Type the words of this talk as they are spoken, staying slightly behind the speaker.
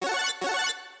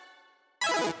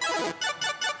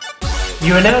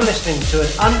You are now listening to an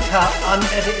uncut,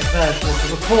 unedited version of the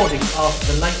recording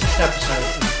after the latest episode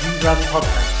of You Run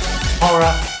Podcast,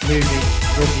 Horror Movie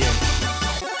Review.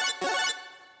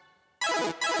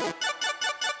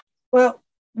 Well,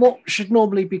 what should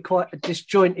normally be quite a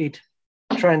disjointed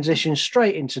transition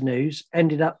straight into news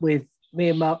ended up with me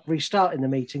and Mark restarting the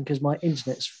meeting because my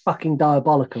internet's fucking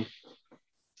diabolical.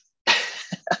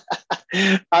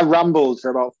 I rambled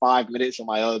for about 5 minutes on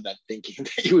my own then, thinking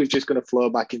that you were just going to flow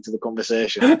back into the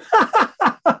conversation.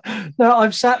 No,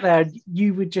 I'm sat there and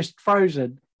you were just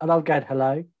frozen and I'm going,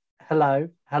 hello, hello,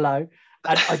 hello.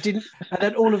 And I didn't, and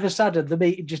then all of a sudden the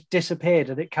meeting just disappeared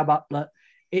and it came up like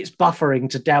it's buffering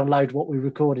to download what we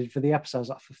recorded for the episode. I was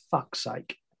like, for fuck's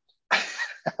sake.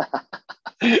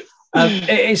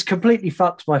 It has completely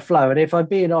fucked my flow. And if I'm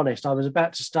being honest, I was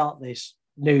about to start this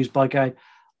news by going,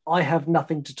 I have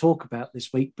nothing to talk about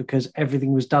this week because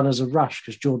everything was done as a rush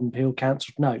because Jordan Peele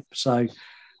cancelled Nope. So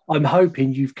I'm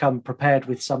hoping you've come prepared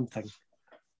with something.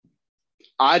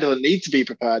 I don't need to be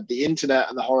prepared. The internet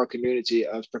and the horror community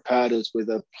has prepared us with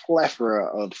a plethora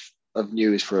of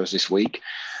news for us this week.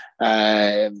 What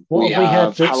have we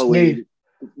had Halloween.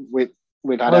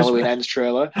 We've had Halloween Ends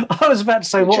trailer. I was about to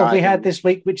say, what have we had this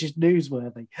week which is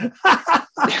newsworthy?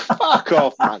 Fuck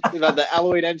off, man. We've had the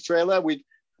Halloween Ends trailer.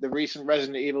 The recent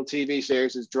Resident Evil TV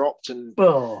series has dropped and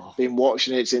been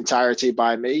watching its entirety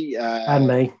by me. And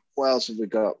me. What else have we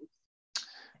got?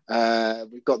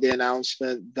 We've got the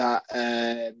announcement that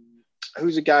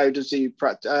who's the guy who does the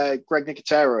Greg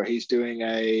Nicotero? He's doing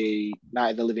a Night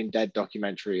of the Living Dead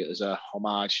documentary as a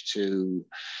homage to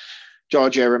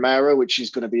George A. Romero, which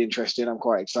is going to be interesting. I'm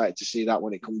quite excited to see that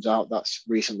when it comes out. That's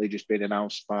recently just been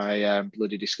announced by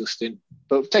Bloody Disgusting.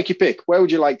 But take your pick. Where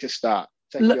would you like to start?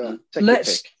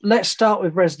 Let's start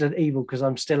with Resident Evil because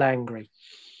I'm still angry.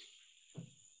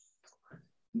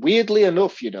 Weirdly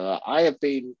enough, I have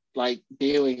been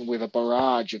dealing with a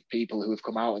barrage of people who have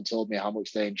come out and told me how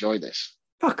much they enjoy this.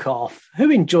 Fuck off.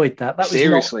 Who enjoyed that? That was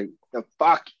seriously.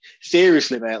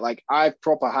 Seriously, mate. I've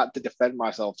proper had to defend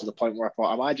myself to the point where I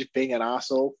thought, am I just being an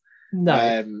arsehole? No,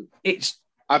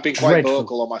 I've been quite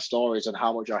vocal on my stories on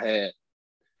how much I hate.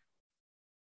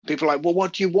 People are like, well,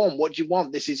 what do you want? What do you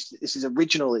want? This is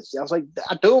original. I was like,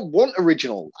 I don't want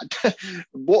original.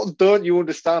 What don't you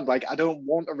understand? I don't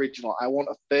want original. I want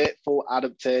a faithful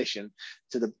adaptation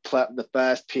to the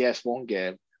first PS1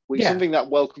 game, which is something that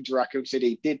Welcome to Raccoon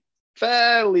City did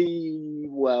fairly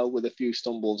well with a few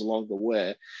stumbles along the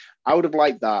way. I would have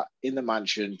liked that in the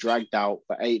mansion, dragged out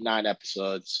for 8-9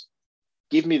 episodes.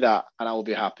 Give me that and I will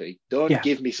be happy. Don't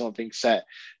give me something set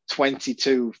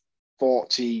 22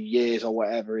 40 years or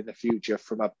whatever in the future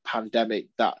from a pandemic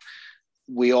that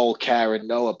we all care and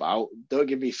know about. Don't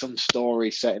give me some story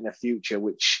set in the future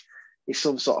which is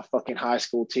some sort of fucking high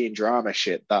school teen drama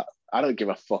shit that I don't give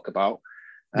a fuck about.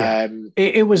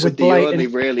 It was a blatant... The only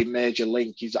really major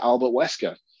link is Albert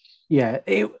Wesker. Yeah,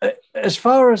 as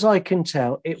far as I can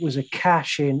tell, it was a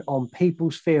cash-in on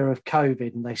people's fear of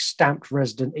COVID and they stamped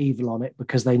Resident Evil on it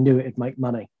because they knew it'd make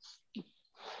money.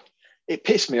 It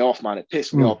pissed me off, man. It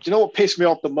pissed me off. Do you know what pissed me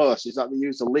off the most is that they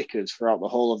use the liquors throughout the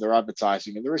whole of their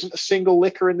advertising and there isn't a single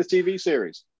liquor in the TV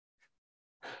series.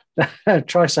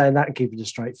 Try saying that and keeping a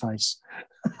straight face.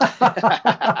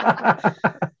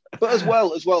 But as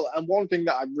well, and one thing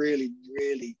that I really,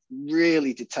 really,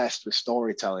 really detest with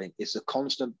storytelling is the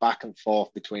constant back and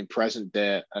forth between present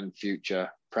day and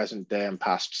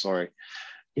past, sorry.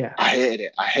 Yeah. I hated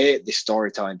it. I hate this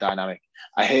storytelling dynamic.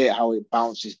 I hate how it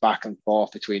bounces back and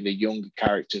forth between the younger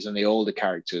characters and the older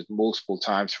characters multiple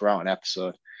times throughout an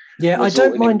episode. Yeah, I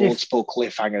don't mind multiple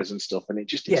cliffhangers and stuff, and it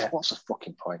just what's the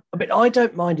fucking point? I mean, I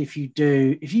don't mind if you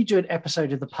do an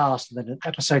episode of the past and then an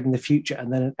episode in the future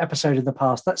and then an episode of the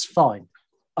past. That's fine.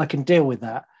 I can deal with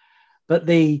that. But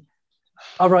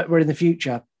all right, we're in the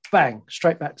future. Bang,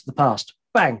 straight back to the past.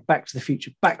 Bang, back to the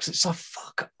future. It's like,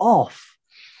 fuck off.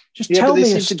 Just tell me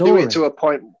a story. Do it to a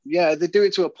point. Yeah, they do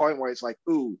it to a point where it's like,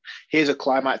 ooh, here's a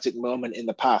climactic moment in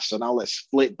the past, so now let's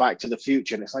split back to the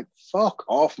future. And it's like, fuck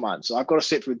off, man. So I've got to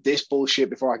sit through this bullshit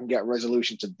before I can get a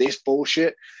resolution to this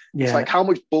bullshit. Yeah. It's like, how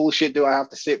much bullshit do I have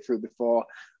to sit through before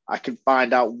I can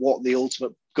find out what the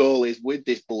ultimate goal is with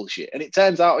this bullshit? And it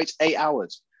turns out it's 8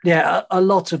 hours. Yeah, a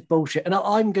lot of bullshit. And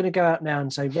I'm going to go out now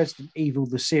and say Resident Evil,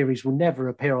 the series, will never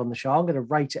appear on the show. I'm going to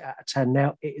rate it out of 10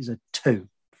 now. It is a 2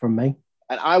 from me.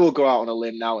 And I will go out on a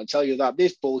limb now and tell you that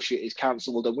this bullshit is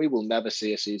cancelled and we will never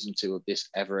see a season 2 of this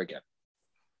ever again.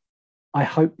 I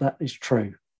hope that is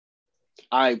true.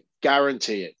 I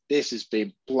guarantee it. This has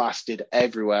been blasted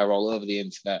everywhere all over the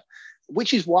internet.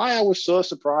 which is why I was so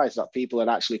surprised that people had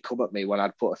actually come at me when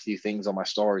I'd put a few things on my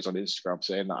stories on Instagram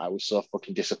saying that I was so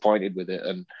fucking disappointed with it.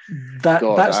 And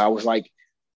I was like,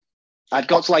 I'd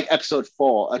got to like episode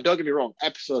 4, and don't get me wrong,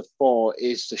 episode 4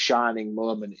 is the shining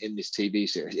moment in this TV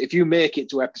series. If you make it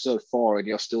to episode 4 and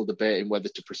you're still debating whether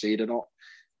to proceed or not,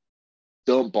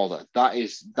 don't bother. That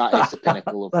is the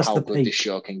pinnacle of how good this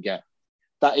show can get.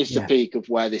 That is the peak of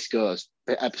where this goes.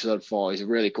 Episode 4 is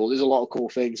really cool. There's a lot of cool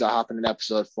things that happen in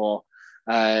episode 4.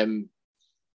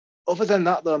 Other than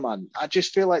that, though, man, I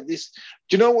just feel like this.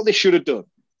 Do you know what they should have done?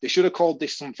 They should have called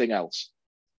this something else.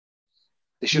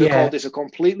 They should have called this a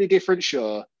completely different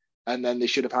show, and then they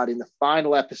should have had in the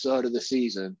final episode of the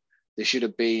season, there should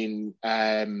have been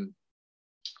an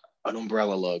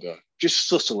umbrella logo, just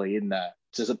subtly in there,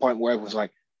 to the point where everyone's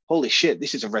like, holy shit,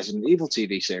 this is a Resident Evil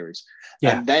TV series.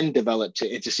 Yeah. And then developed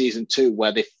it into season 2,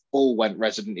 where they all went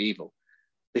Resident Evil.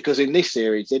 Because in this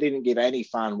series, they didn't give any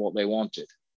fan what they wanted.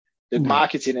 They're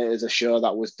marketing it as a show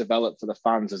that was developed for the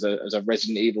fans as a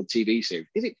Resident Evil TV series.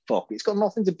 Is it? Fuck, it's got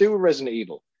nothing to do with Resident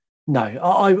Evil. No,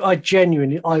 I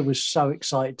genuinely, I was so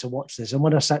excited to watch this. And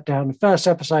when I sat down, the first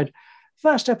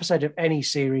episode of any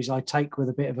series I take with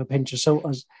a bit of a pinch of salt.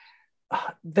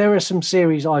 There are some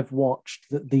series I've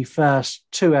watched that the first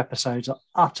 2 episodes are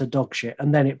utter dog shit,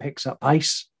 and then it picks up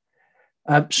pace.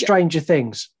 Stranger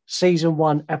Things, season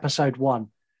 1, episode 1,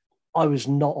 I was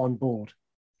not on board.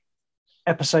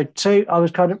 Episode 2, I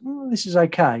was kind of, this is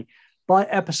okay. By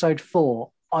episode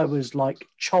 4, I was like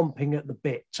chomping at the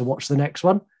bit to watch the next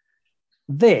one.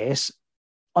 This,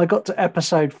 I got to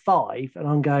episode 5 and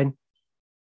I'm going,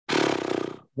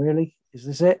 really? Is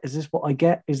this it? Is this what I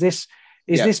get? Is this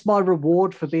my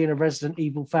reward for being a Resident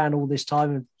Evil fan all this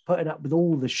time and putting up with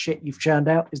all the shit you've churned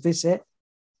out? Is this it?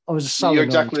 I was so You're annoyed.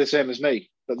 exactly the same as me.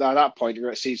 But at that point,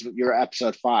 you're at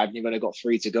episode 5 and you've only got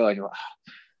 3 to go, and you're like,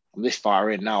 I'm this far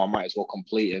in now, I might as well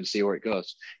complete it and see where it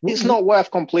goes. It's not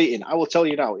worth completing. I will tell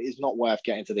you now, it's not worth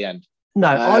getting to the end. No,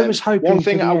 I was hoping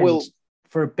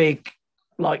for a big,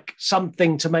 like,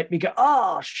 something to make me go,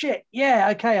 oh, shit, yeah,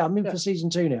 okay, I'm in for season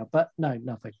 2 now. But no,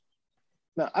 nothing.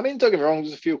 No, I mean, don't get me wrong,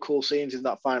 there's a few cool scenes in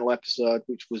that final episode,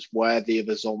 which was worthy of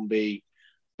a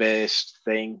zombie-based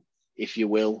thing, if you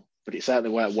will. But it certainly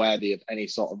weren't worthy of any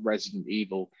sort of Resident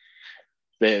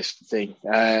Evil-based thing.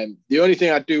 The only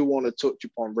thing I do want to touch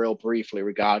upon real briefly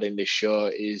regarding this show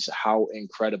is how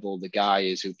incredible the guy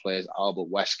is who plays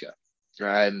Albert Wesker.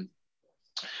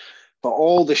 For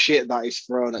all the shit that is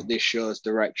thrown at this show's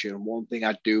direction, one thing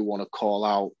I do want to call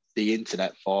out the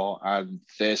internet for, and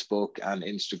Facebook and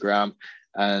Instagram,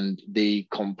 and the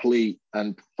complete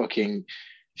and fucking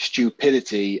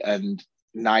stupidity and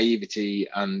naivety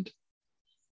and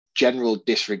general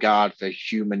disregard for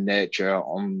human nature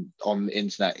on the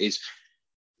internet is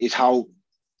how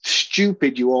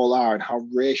stupid you all are and how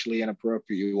racially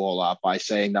inappropriate you all are by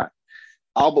saying that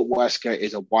Albert Wesker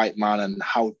is a white man and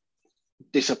how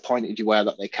disappointed you were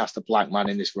that they cast a black man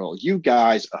in this role. You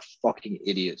guys are fucking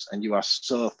idiots and you are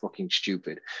so fucking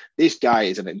stupid. This guy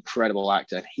is an incredible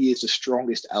actor and he is the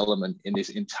strongest element in this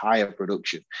entire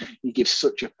production. He gives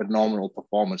such a phenomenal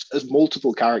performance as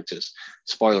multiple characters.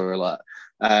 Spoiler alert.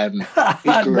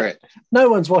 He's great. No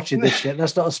one's watching this shit.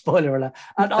 That's not a spoiler alert.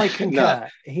 And I concur. No.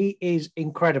 He is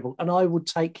incredible. And I would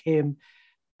take him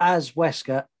as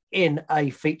Wesker in a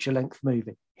feature-length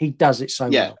movie. He does it so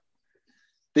well.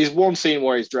 There's one scene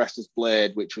where he's dressed as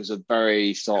Blade, which was a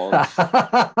very sort of...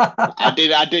 I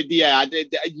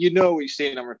did. You know which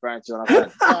scene I'm referring to. And I was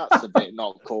like, that's a bit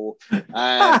not cool.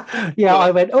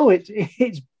 I went, oh,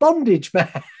 it's bondage,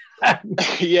 man.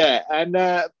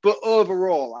 But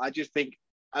overall, I just think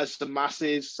as the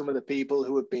masses, some of the people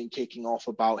who have been kicking off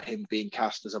about him being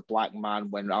cast as a black man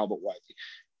when Albert White...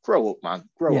 Grow up, man.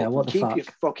 Grow up. Keep your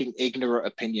fucking ignorant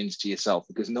opinions to yourself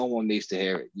because no one needs to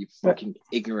hear it. You fucking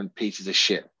ignorant pieces of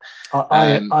shit.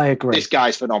 I agree. This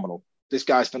guy's phenomenal.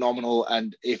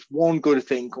 And if one good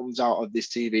thing comes out of this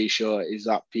TV show is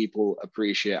that people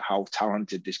appreciate how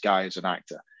talented this guy is an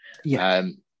actor. Yeah.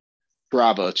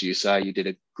 Bravo to you, sir. You did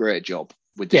a great job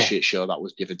with the shit show that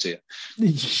was given to you.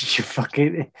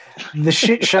 The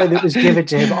shit show that was given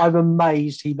to him, I'm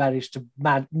amazed he managed to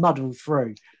muddle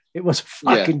through. It was a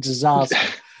fucking disaster.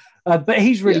 But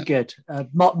he's really good.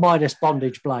 Minus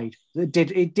Bondage Blade.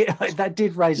 That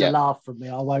did raise a laugh from me,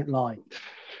 I won't lie.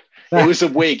 It was a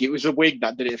wig. It was a wig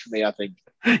that did it for me, I think.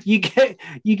 You get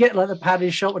like the panning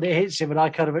shot when it hits him, and I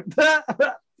kind of went,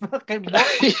 fucking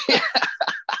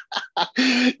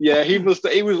he was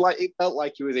like, it felt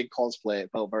like he was in cosplay.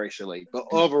 It felt very silly. But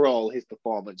overall, his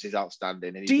performance is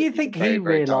outstanding. And do you think he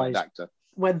realised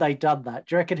when they done that?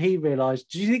 Do you reckon he realised?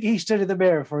 Do you think he stood in the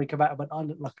mirror before he came out and went, I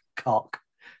look like a cock?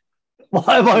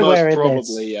 Why am I wearing probably,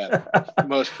 this? Yeah.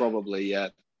 Most probably, yeah.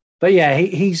 But yeah,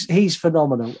 he's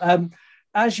phenomenal.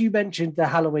 As you mentioned, the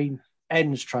Halloween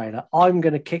Ends trailer, I'm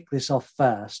going to kick this off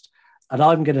first, and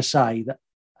I'm going to say that,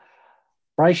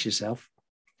 brace yourself,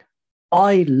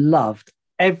 I loved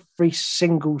every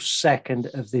single second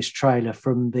of this trailer,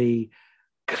 from the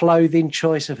clothing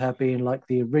choice of her being like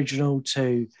the original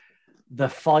to the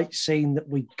fight scene that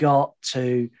we got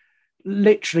to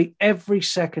literally every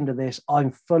second of this.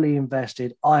 I'm fully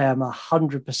invested. I am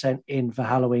 100% in for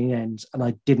Halloween Ends, and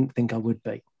I didn't think I would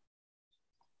be.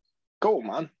 Cool,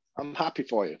 man. I'm happy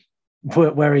for you.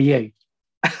 Where are you?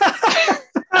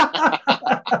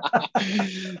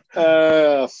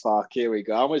 Fuck, here we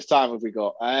go. How much time have we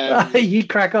got? You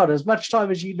crack on, as much time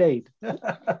as you need.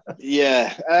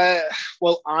 Yeah.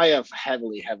 Well, I have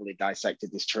heavily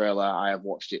dissected this trailer. I have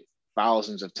watched it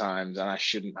thousands of times, and I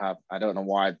shouldn't have. I don't know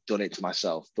why I've done it to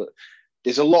myself, but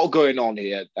there's a lot going on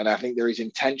here, and I think there is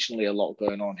intentionally a lot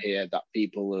going on here that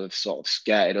people have sort of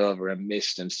skirted over and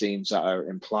missed, and scenes that are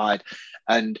implied.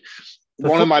 And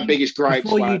one of my biggest gripes...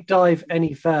 Before you dive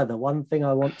any further, one thing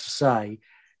I want to say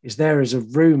is there is a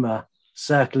rumor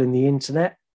circling the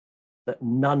internet that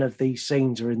none of these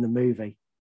scenes are in the movie,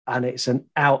 and it's an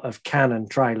out of canon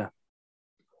trailer.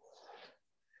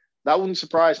 That wouldn't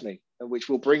surprise me, which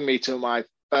will bring me to my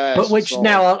first... But which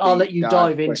now I'll let you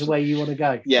dive into question. where you want to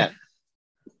go. Yeah.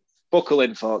 Buckle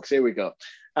in, folks. Here we go.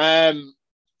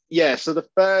 Yeah, so the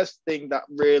first thing that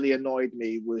really annoyed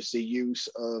me was the use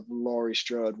of Laurie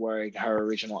Strode wearing her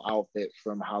original outfit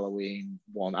from Halloween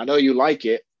 1. I know you like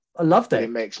it. I loved it. It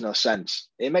makes no sense.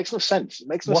 It makes no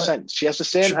sense. She has the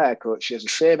same haircut. She has the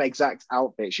same exact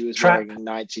outfit she was wearing in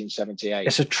 1978.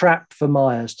 It's a trap for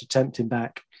Myers to tempt him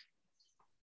back.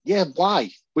 Yeah,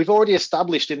 why? We've already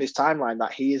established in this timeline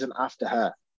that he isn't after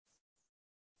her.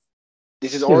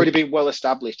 This has already been well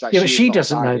established. But she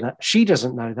doesn't know that. She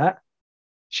doesn't know that.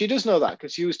 She does know that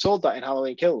because she was told that in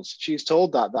Halloween Kills. She was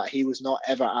told that he was not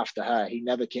ever after her. He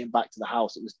never came back to the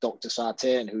house. It was Dr.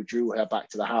 Sartain who drew her back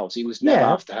to the house. He was never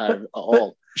after her at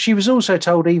all. She was also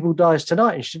told evil dies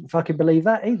tonight, and she didn't fucking believe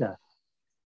that either.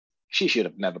 She should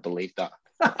have never believed that.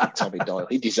 Tommy Doyle.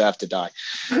 He deserved to die.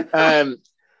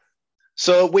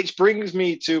 So, which brings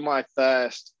me to my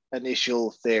first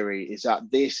initial theory, is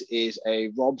that this is a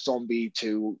Rob Zombie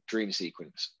 2 dream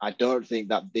sequence. I think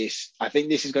this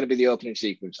is going to be the opening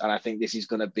sequence, and I think this is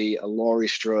going to be a Laurie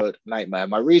Strode nightmare.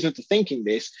 My reason for thinking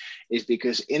this is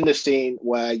because in the scene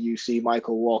where you see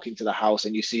Michael walk into the house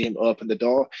and you see him open the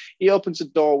door, he opens the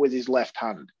door with his left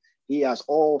hand. He has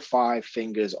all 5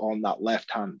 fingers on that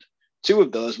left hand. 2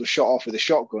 of those were shot off with a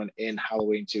shotgun in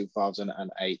Halloween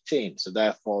 2018. So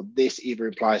therefore, this either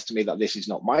implies to me that this is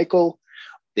not Michael,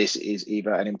 this is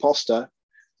either an imposter,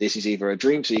 this is either a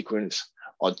dream sequence,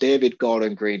 or David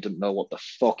Gordon Green doesn't know what the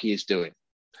fuck he is doing.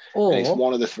 And it's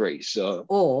one of the 3.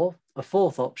 Or a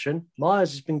fourth option,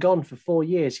 Myers has been gone for 4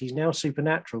 years. He's now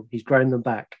supernatural. He's grown them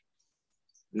back.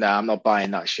 Nah, I'm not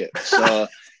buying that shit. So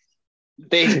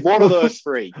there's one of those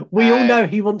 3. We all know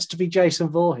he wants to be Jason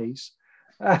Voorhees.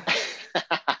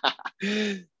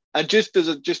 And just as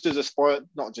a spoiler,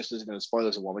 not just as going to spoil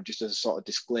as a woman, just as a sort of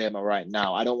disclaimer right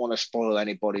now, I don't want to spoil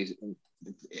anybody's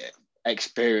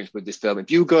experience with this film. If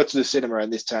you go to the cinema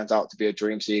and this turns out to be a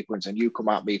dream sequence and you come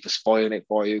at me for spoiling it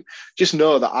for you, just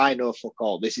know that I know fuck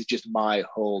all. This is just my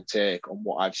whole take on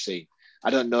what I've seen. I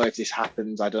don't know if this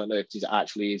happens. I don't know if this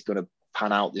actually is going to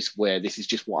pan out this way. This is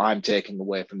just what I'm taking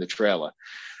away from the trailer.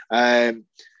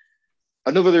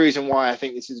 Another reason why I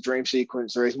think this is a dream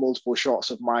sequence, there is multiple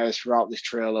shots of Myers throughout this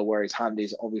trailer where his hand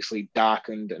is obviously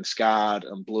darkened and scarred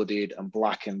and bloodied and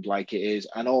blackened like it is.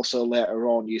 And also later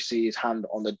on, you see his hand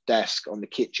on the desk on the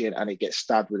kitchen and it gets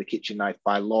stabbed with a kitchen knife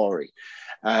by Laurie.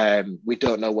 We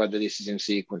don't know whether this is in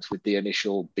sequence with the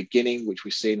initial beginning, which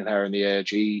we've seen in her in the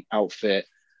AG outfit.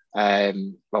 But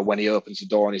when he opens the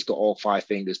door and he's got all 5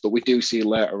 fingers. But we do see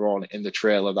later on in the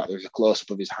trailer that there's a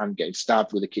close-up of his hand getting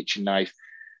stabbed with a kitchen knife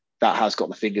that has got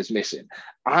the fingers missing.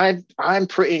 I'm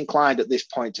pretty inclined at this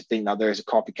point to think that there is a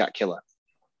copycat killer.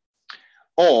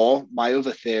 Or my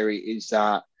other theory is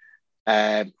that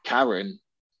Karen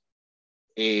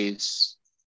is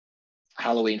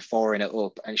Halloween 4-ing it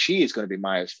up, and she is going to be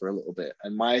Myers for a little bit,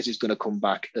 and Myers is going to come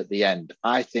back at the end.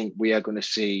 I think we are going to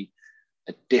see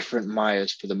a different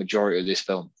Myers for the majority of this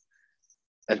film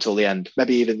until the end,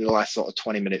 maybe even the last sort of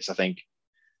 20 minutes, I think.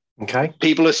 Okay.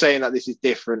 People are saying that this is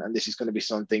different and this is going to be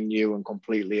something new and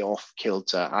completely off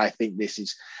kilter. I think we're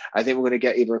going to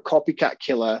get either a copycat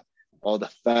killer or the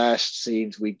first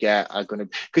scenes we get are going to,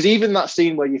 because even that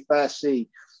scene where you first see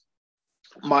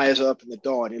Myers open the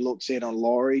door and he looks in on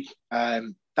Laurie,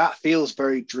 that feels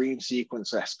very dream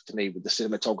sequence-esque to me with the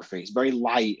cinematography. It's very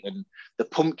light, and the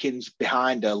pumpkins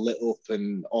behind her lit up,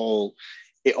 and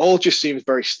it all just seems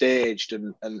very staged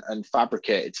and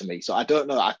fabricated to me. So I don't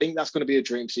know. I think that's going to be a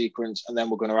dream sequence, and then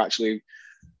we're going to actually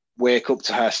wake up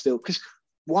to her still. Because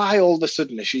why all of a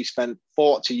sudden has she spent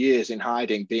 40 years in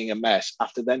hiding, being a mess,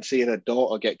 after then seeing her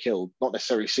daughter get killed? Not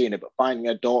necessarily seeing it, but finding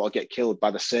her daughter get killed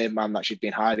by the same man that she'd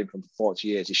been hiding from for 40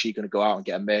 years. Is she going to go out and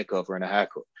get a makeover and a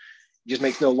haircut? It just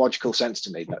makes no logical sense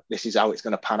to me that this is how it's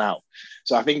going to pan out.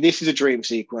 So I think this is a dream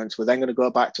sequence. We're then going to go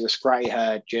back to a scratty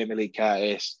haired Jamie Lee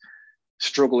Curtis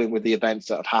struggling with the events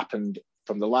that have happened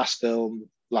from the last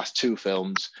two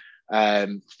films.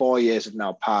 4 years have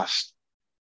now passed.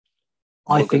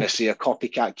 We're going to see a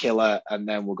copycat killer, and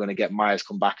then we're going to get Myers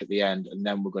come back at the end, and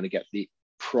then we're going to get the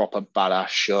proper badass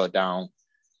showdown.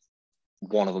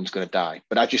 One of them's going to die.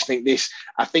 But I think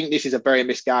this is a very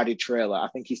misguided trailer. I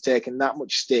think he's taken that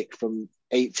much stick from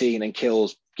 18 and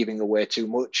Kills giving away too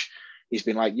much. He's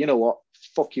been like, you know what?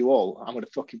 Fuck you all. I'm going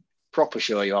to fucking proper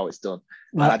show you how it's done.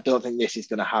 Well, and I don't think this is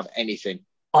going to have anything.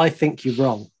 I think you're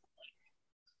wrong.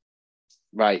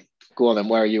 Right. Go on then.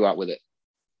 Where are you at with it?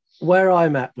 Where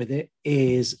I'm at with it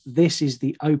is this is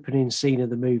the opening scene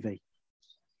of the movie.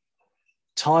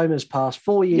 Time has passed.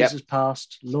 4 years has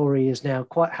passed. Laurie is now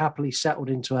quite happily settled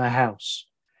into her house.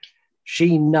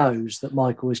 She knows that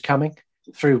Michael is coming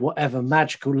through whatever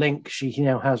magical link she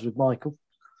now has with Michael.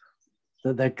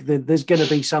 That there's going to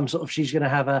be some sort of, she's going to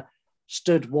have a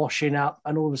stood washing up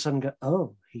and all of a sudden go,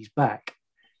 oh, he's back.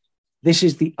 This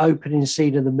is the opening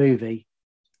scene of the movie.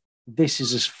 This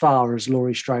is as far as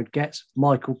Laurie Strode gets.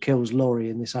 Michael kills Laurie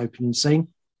in this opening scene.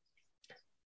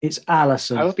 It's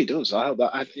Alison. I hope he does. I hope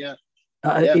that.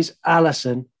 It's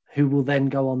Alison who will then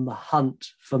go on the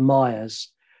hunt for Myers.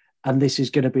 And this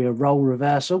is going to be a role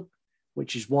reversal,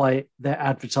 which is why they're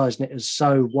advertising it as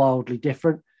so wildly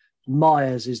different.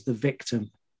 Myers is the victim,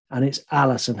 and it's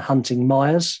Alison hunting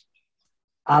Myers.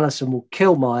 Alison will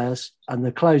kill Myers, and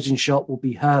the closing shot will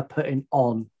be her putting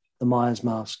on the Myers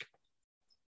mask.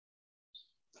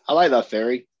 I like that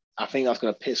theory. I think that's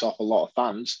going to piss off a lot of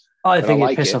fans. I think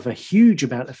it piss off a huge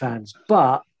amount of fans.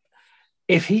 But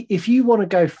if you want to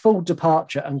go full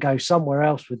departure and go somewhere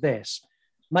else with this,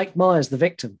 make Myers the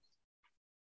victim.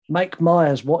 Make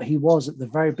Myers what he was at the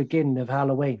very beginning of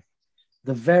Halloween.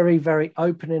 The very, very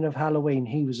opening of Halloween,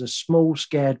 he was a small,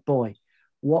 scared boy.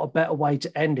 What a better way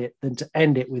to end it than to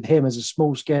end it with him as a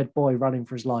small, scared boy running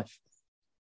for his life.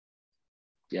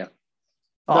 Yeah.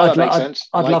 No, that makes sense.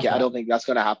 I like it. That. I don't think that's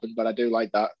going to happen, but I do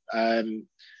like that.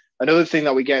 Another thing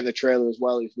that we get in the trailer as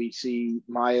well is we see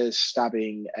Myers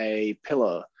stabbing a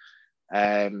pillow.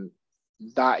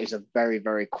 That is a very,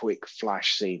 very quick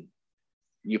flash scene.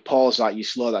 You pause that, you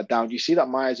slow that down. You see that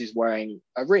Myers is wearing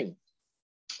a ring,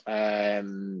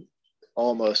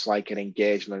 almost like an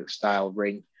engagement style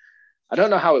ring. I don't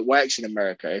know how it works in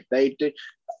America. If they do,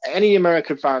 any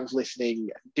American fans listening,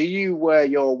 do you wear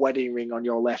your wedding ring on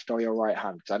your left or your right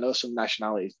hand? Because I know some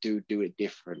nationalities do it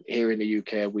different. Here in the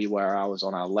UK, we wear ours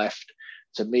on our left.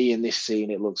 To me, in this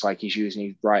scene, it looks like he's using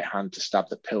his right hand to stab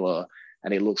the pillow,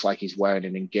 and it looks like he's wearing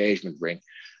an engagement ring.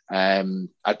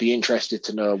 I'd be interested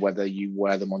to know whether you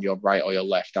wear them on your right or your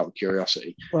left, out of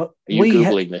curiosity. Well, are you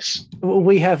Googling this?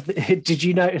 We have. Did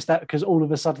you notice that? Because all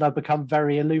of a sudden I've become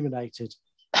very illuminated.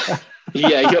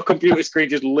 Yeah, your computer screen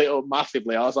just lit up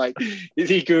massively. I was like, is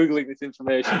he Googling this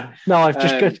information? No, I've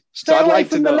just got stay away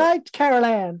from the light, Carol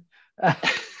Ann.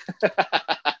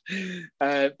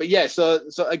 But yeah, so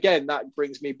again, that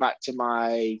brings me back to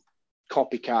my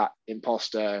copycat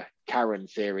imposter Karen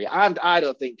theory. And I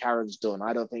don't think Karen's done.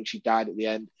 I don't think she died at the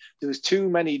end. There was too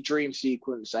many dream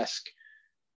sequence-esque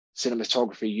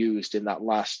cinematography used in that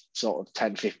last sort of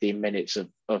 10-15 minutes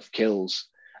of kills.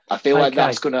 I feel like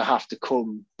that's going to have to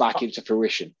come back into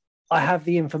fruition. I have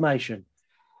the information.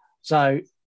 So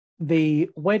the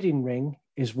wedding ring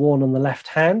is worn on the left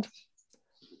hand.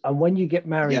 And when you get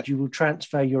married, you will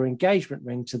transfer your engagement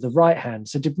ring to the right hand.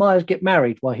 So did Myers get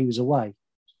married while he was away?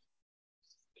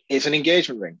 It's an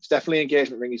engagement ring. It's definitely an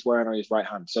engagement ring he's wearing on his right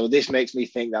hand. So this makes me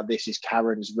think that this is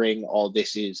Karen's ring, or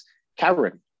this is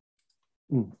Karen.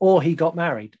 Or he got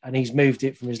married and he's moved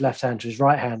it from his left hand to his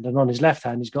right hand. And on his left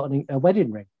hand, he's got a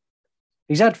wedding ring.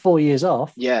 He's had 4 years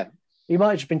off. Yeah. He might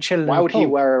have just been chilling. Why would he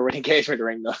wear an engagement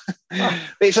ring, though?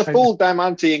 It's a full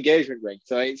diamante engagement ring.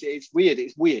 So it's weird.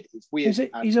 It's weird.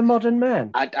 He's a modern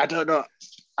man. I don't know.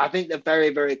 I think they're very,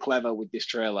 very clever with this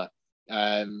trailer.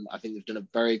 I think they've done a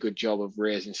very good job of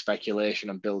raising speculation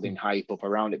and building hype up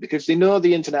around it, because they know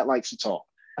the internet likes to talk.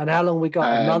 And how long we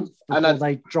got? A month before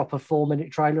they drop a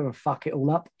 4-minute trailer and fuck it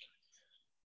all up?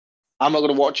 I'm not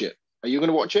going to watch it. Are you going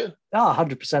to watch it? Oh,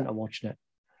 100% I'm watching it.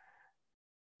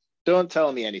 Don't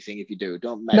tell me anything if you do.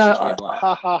 Don't No, message me and be like,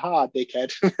 ha ha ha,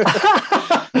 dickhead.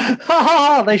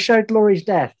 They showed Laurie's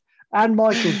death and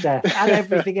Michael's death and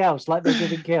everything else like they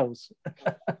did in Kills.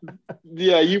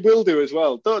 Yeah, you will do as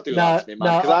well. Don't do that to me,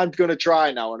 man, because no, I'm going to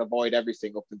try now and avoid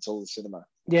everything up until the cinema.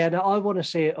 Yeah, no, I want to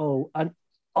see it all. And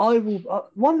I will.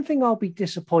 One thing I'll be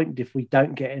disappointed if we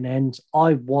don't get an end.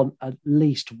 I want at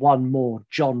least one more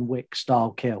John Wick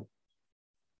style kill.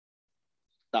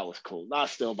 That was cool.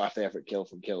 That's still my favorite kill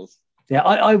from Kills. Yeah,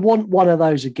 I want one of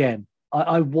those again.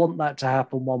 I want that to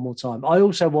happen one more time. I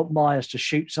also want Myers to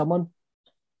shoot someone.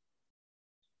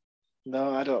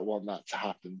 No, I don't want that to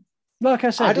happen. Like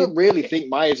I said, I don't really think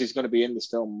Myers is going to be in this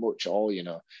film much at all. You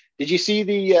know, did you see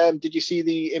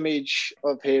the image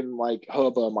of him like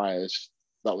Hobo Myers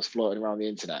that was floating around the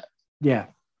internet? Yeah,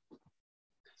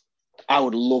 I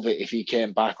would love it if he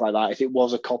came back like that. If it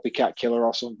was a copycat killer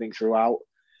or something throughout,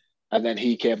 and then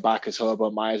he came back as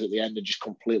Hobo Myers at the end and just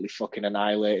completely fucking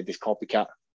annihilated this copycat,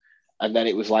 and then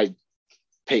it was like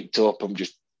picked up and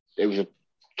just it was a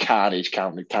carnage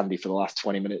candy for the last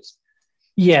 20 minutes.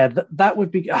 Yeah, that would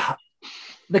be.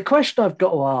 The question I've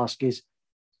got to ask is,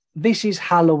 this is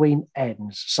Halloween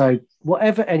Ends. So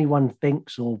whatever anyone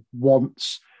thinks or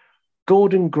wants,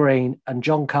 Gordon Green and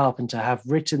John Carpenter have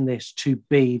written this to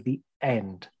be the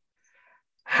end.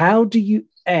 How do you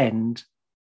end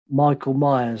Michael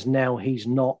Myers now he's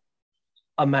not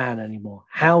a man anymore?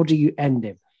 How do you end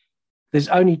him? There's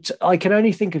only I can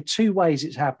only think of two ways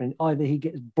it's happening. Either he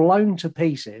gets blown to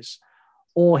pieces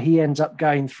or he ends up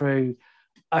going through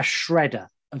a shredder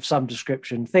of some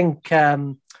description. Think,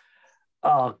 oh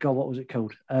God, what was it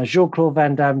called? Jean-Claude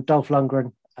Van Damme, Dolph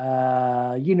Lundgren,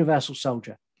 Universal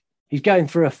Soldier. He's going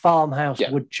through a farmhouse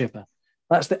wood chipper.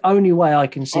 That's the only way I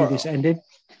can see this ending.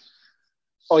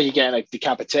 Or you're getting a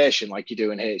decapitation like you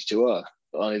do in H2O,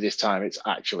 but only this time it's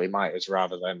actually Myers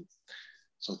rather than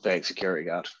some fake security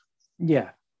guard.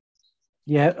 Yeah.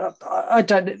 Yeah, I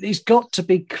don't. It's got to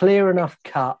be clear enough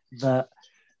cut that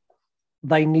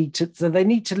they need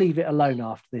to leave it alone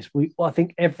after this. I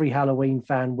think every Halloween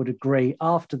fan would agree.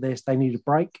 After this, they need a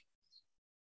break.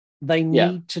 They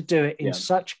need to do it in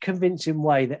such a convincing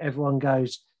way that everyone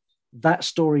goes, that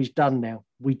story's done now.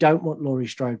 We don't want Laurie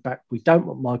Strode back. We don't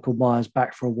want Michael Myers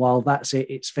back for a while. That's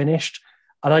it. It's finished.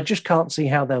 And I just can't see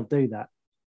how they'll do that.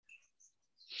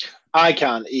 I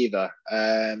can't either.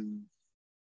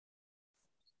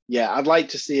 Yeah, I'd like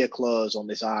to see a close on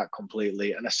this arc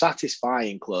completely and a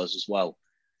satisfying close as well.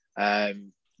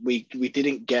 We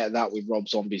didn't get that with Rob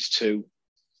Zombies 2,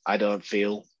 I don't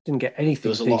feel. Didn't get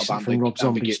anything decent from Rob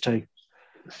Zombies 2.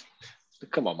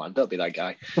 Come on, man, don't be that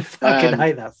guy. I fucking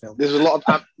hate that film. There's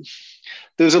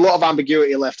a lot of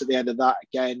ambiguity left at the end of that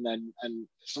again, and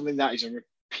something that is a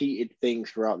repeated thing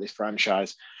throughout this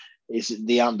franchise is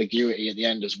the ambiguity at the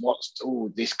end as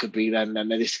this could be then, and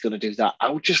then this is going to do that. I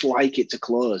would just like it to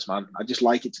close, man. I just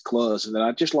like it to close, and then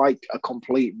I just like a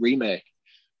complete remake.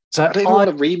 So I don't even want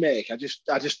a remake. I just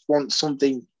want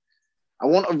something. I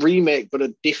want a remake, but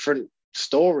a different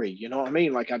story. You know what I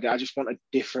mean? Like I just want a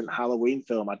different Halloween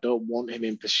film. I don't want him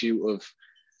in pursuit of.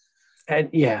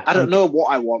 And yeah, I don't know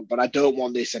what I want, but I don't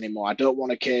want this anymore. I don't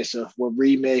want a case of we're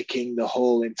remaking the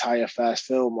whole entire first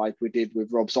film like we did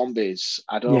with Rob Zombies.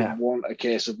 I don't want a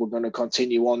case of we're going to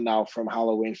continue on now from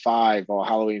Halloween 5 or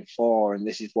Halloween 4, and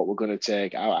this is what we're going to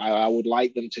take. I would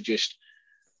like them to just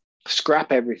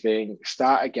scrap everything,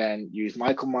 start again, use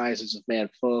Michael Myers as a main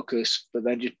focus, but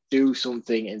then just do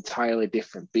something entirely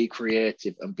different. Be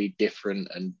creative and be different,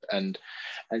 and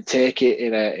take it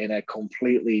in a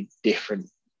completely different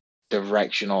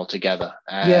direction altogether.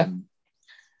 Yeah,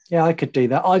 I could do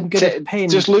that. I'm going to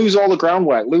just lose all the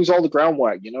groundwork. Lose all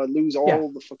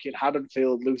the fucking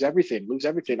Haddonfield. Lose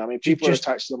everything. I mean, people are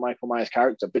attached to the Michael Myers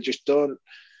character, but just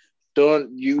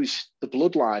don't use the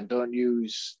bloodline. Don't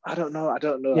use. I don't know.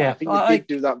 Yeah, I think they did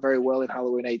do that very well in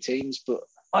Halloween 18s, but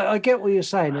I get what you're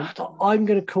saying. And I'm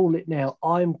going to call it now.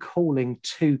 I'm calling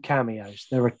 2 cameos.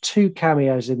 There are 2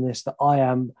 cameos in this that I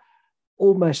am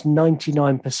almost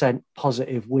 99%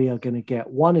 positive we are going to get.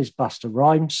 One is Busta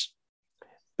Rhymes,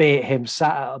 be it him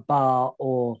sat at a bar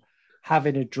or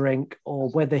having a drink, or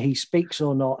whether he speaks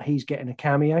or not, he's getting a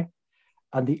cameo.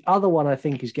 And the other one I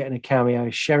think is getting a cameo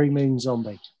is Sherry Moon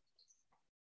Zombie.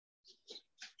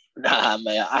 Nah,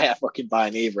 man, I ain't fucking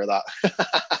buying either of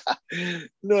that.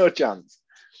 No chance.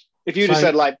 If you just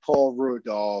said like Paul Rudd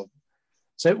or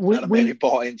we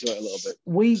bought into it a little bit.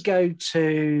 We go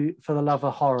to For the Love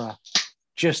of Horror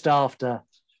just after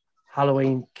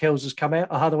Halloween Kills has come out,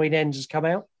 or Halloween Ends has come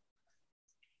out.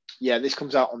 Yeah, this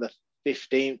comes out on the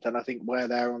 15th, and I think we're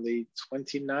there on the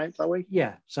 29th, are we?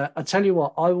 Yeah. So I tell you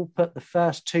what, I will put the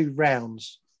first 2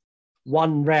 rounds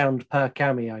 1 round per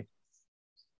cameo.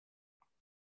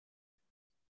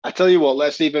 I tell you what,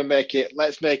 let's make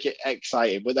it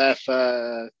exciting. We're there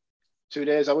for 2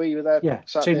 days, are we? You were there? Yeah.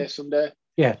 Saturday, Sunday?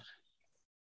 Yeah.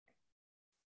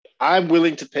 I'm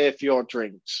willing to pay for your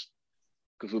drinks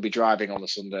because we'll be driving on the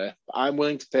Sunday. I'm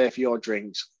willing to pay for your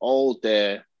drinks all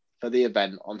day for the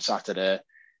event on Saturday.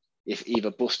 If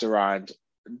either bust around,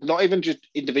 not even just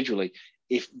individually,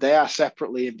 if they are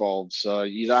separately involved. So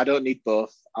I don't need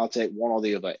both. I'll take one or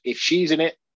the other. If she's in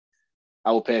it,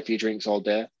 I will pay for your drinks all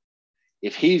day.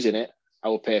 If he's in it, I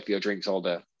will pay for your drinks all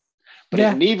day. But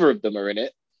if neither of them are in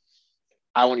it,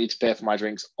 I want you to pay for my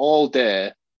drinks all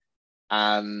day.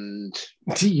 And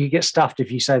you get stuffed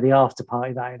if you say the after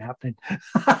party that ain't happening.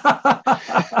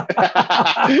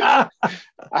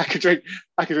 I could drink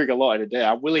a lot in a day.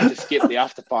 I'm willing to skip the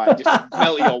after party just to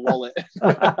melt your wallet.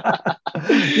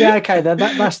 Yeah, okay, then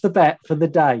that's the bet for the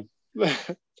day.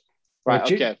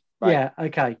 Right, okay. Right. Yeah,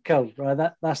 okay, cool.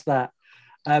 Right, that's that.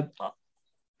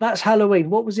 That's Halloween.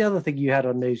 What was the other thing you had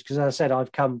on news? Because as I said,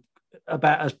 I've come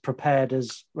about as prepared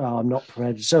as, well, I'm not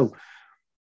prepared. So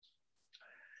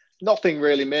nothing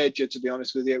really major, to be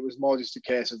honest with you. It was more just a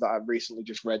case of that I've recently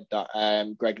just read that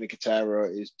Greg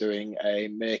Nicotero is doing a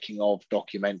making of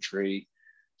documentary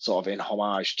sort of in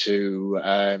homage to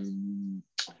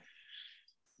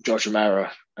George Romero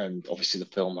and obviously the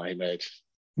film that he made.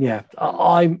 Yeah,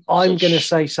 I'm going to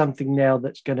say something now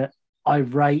that's going to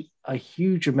irate a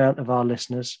huge amount of our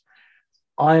listeners.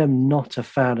 I am not a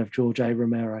fan of George A.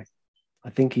 Romero.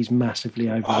 I think he's massively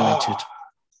overrated.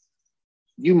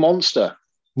 You monster.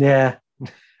 Yeah.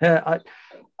 I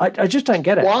just don't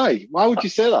get it. Why? Why would you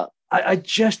say that? I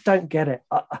just don't get it.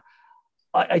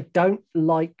 I don't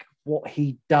like what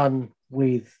he done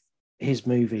with his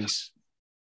movies.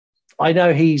 I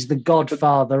know he's the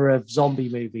godfather of zombie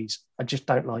movies. I just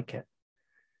don't like it.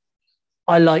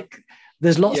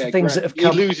 There's lots of things that have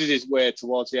come. He loses his way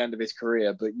towards the end of his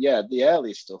career, but yeah, the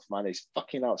early stuff, man, is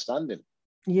fucking outstanding.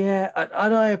 Yeah,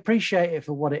 and I appreciate it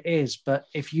for what it is, but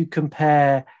if you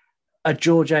compare a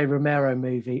George A. Romero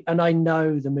movie, and I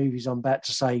know the movies I'm about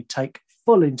to say take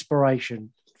full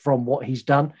inspiration from what he's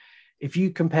done. If you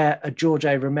compare a George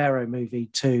A. Romero movie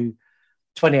to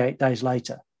 28 Days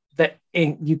Later,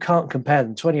 you can't compare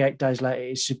them. 28 Days Later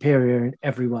is superior in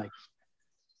every way.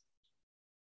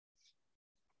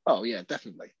 Oh, yeah,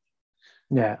 definitely.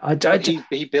 Yeah.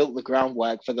 He built the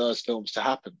groundwork for those films to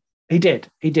happen. He did.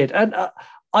 And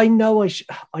I know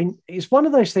it's one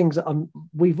of those things that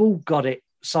we've all got it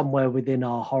somewhere within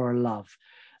our horror love.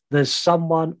 There's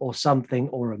someone or something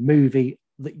or a movie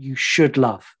that you should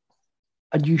love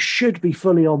and you should be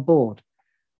fully on board.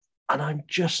 And I'm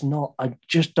just not. I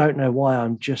just don't know why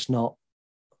I'm just not.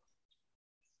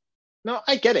 No,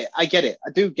 I get it. I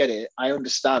do get it. I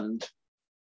understand.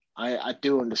 I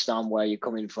do understand where you're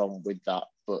coming from with that,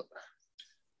 but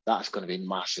that's going to be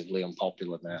massively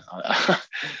unpopular, mate.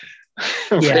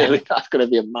 Really, that's going to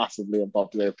be a massively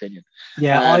unpopular opinion.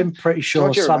 Yeah, I'm pretty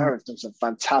sure George Romero's done some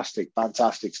fantastic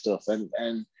stuff,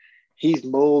 and he's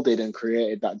molded and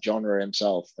created that genre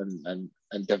himself, and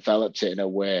developed it in a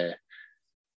way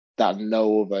that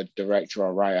no other director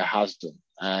or writer has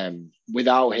done.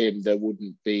 Without him, there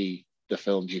wouldn't be the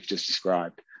films you've just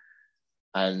described,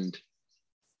 and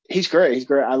he's great.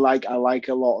 I like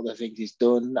a lot of the things he's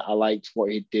done. I liked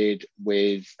what he did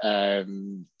with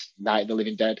Night of the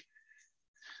Living Dead.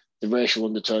 The racial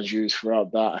undertones used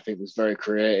throughout that, I think, was very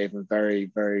creative and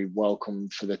very, very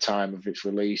welcomed for the time of its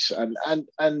release.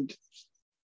 And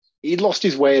he lost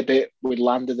his way a bit with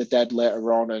Land of the Dead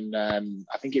later on, and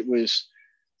I think it was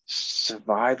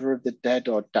Survivor of the Dead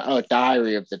or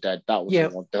Diary of the Dead. That was the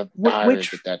one. The Diary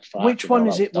of the Dead. Which one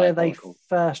is it where they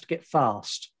first get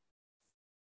fast?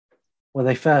 Where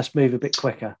they first move a bit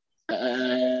quicker?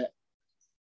 I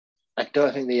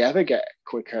don't think they ever get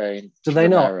quicker in Do they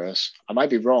not? Romero's. I might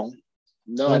be wrong.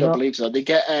 No, I don't believe so. They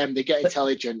get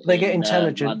intelligent. They get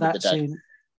intelligent. That's in.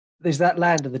 Is that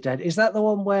Land of the Dead? Is that the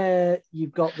one where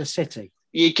you've got the city?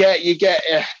 You get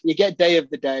Day of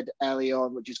the Dead early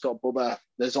on, which has got Bubba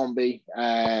the zombie.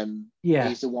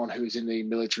 He's the one who's in the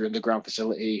military underground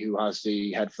facility who has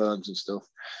the headphones and stuff.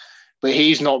 But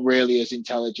he's not really as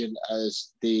intelligent as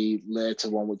the later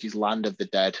one, which is Land of the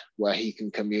Dead, where he can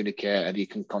communicate and he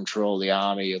can control the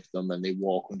army of them, and they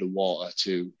walk underwater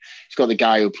too. He's got the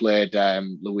guy who played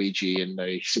Luigi in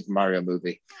the Super Mario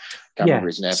movie. Can't remember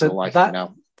his name for the life of me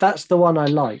now. That's the one I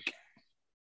like.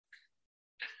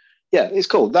 Yeah, it's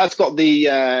cool. That's got the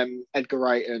Edgar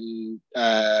Wright and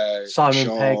Simon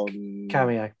Pegg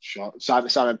cameo.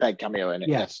 Simon Pegg cameo in it.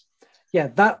 Yeah. Yes. Yeah,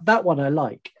 that one I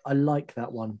like. I like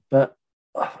that one. But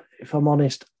if I'm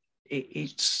honest,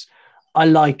 it's I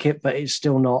like it, but it's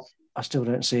still not. I still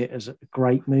don't see it as a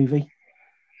great movie.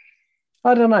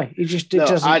 I don't know. It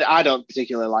doesn't. I don't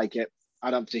particularly like it.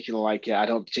 I don't particularly like it. I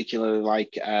don't particularly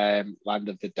like Land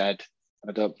of the Dead.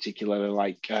 I don't particularly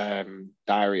like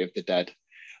Diary of the Dead.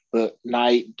 But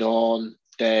night, dawn,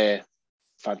 day,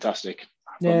 fantastic.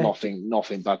 I've got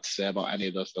nothing bad to say about any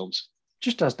of those films.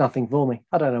 Just does nothing for me.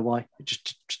 I don't know why. It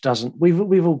just doesn't.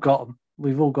 We've all got them.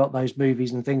 We've all got those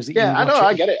movies and things that you watch. I know.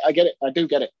 I get it. I do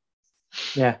get it.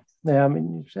 Yeah. I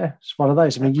mean, it's one of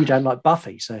those. I mean, you don't like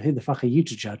Buffy, so who the fuck are you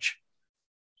to judge?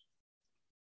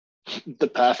 The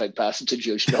perfect person to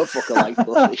judge. No fucker like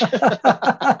Buffy.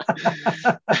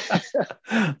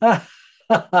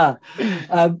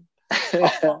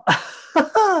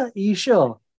 Are you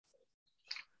sure?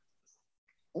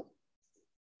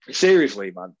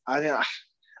 Seriously, man. I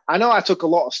know I took a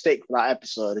lot of stick for that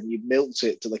episode and you milked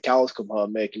it till the cows come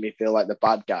home, making me feel like the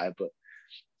bad guy, but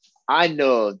I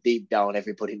know deep down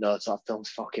everybody knows that film's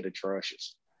fucking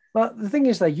atrocious. Well, the thing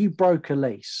is, though, you broke a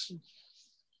lease.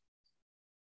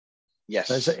 Yes.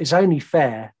 So it's only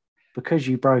fair because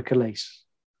you broke a lease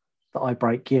that I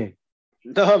break you.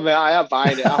 No, man, I am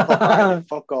buying it. I'm buying it.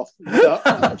 Fuck off. Not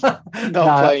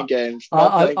playing games.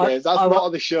 Not playing games. That's not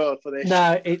on the show for this.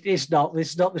 No, it is not. This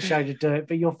is not the show to do it,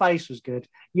 but your face was good.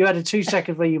 You had a 2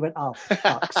 second where you went, oh, for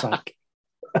fuck's sake.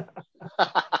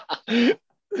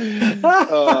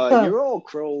 You're all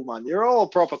cruel, man. You're all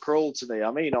proper cruel to me.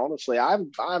 I mean, honestly,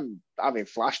 I'm having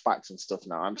flashbacks and stuff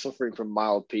now. I'm suffering from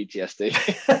mild PTSD.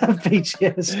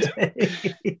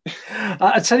 PTSD.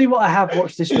 I tell you what I have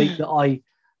watched this week that I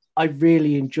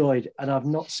really enjoyed, and I've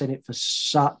not seen it for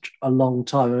such a long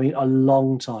time. I mean, a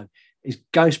long time. Is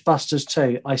Ghostbusters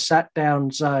 2. I sat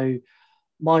down, so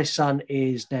my son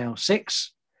is now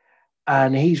 6,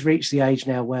 and he's reached the age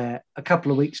now where a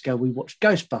couple of weeks ago we watched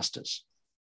Ghostbusters,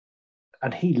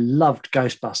 and he loved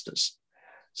Ghostbusters.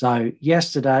 So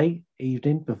yesterday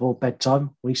evening before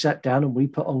bedtime, we sat down and we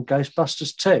put on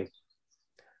Ghostbusters 2.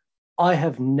 I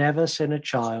have never seen a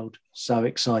child so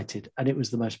excited, and it was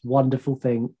the most wonderful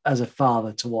thing as a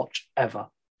father to watch ever.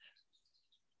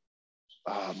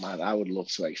 Oh man, I would love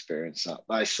to experience that.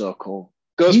 That is so cool.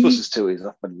 Ghostbusters 2 is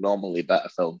a phenomenally better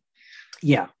film.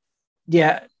 Yeah.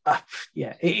 It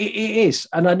is.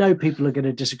 And I know people are going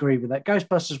to disagree with that.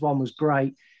 Ghostbusters 1 was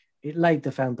great. It laid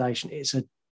the foundation. It's a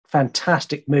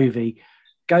fantastic movie.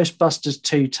 Ghostbusters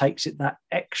 2 takes it that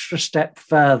extra step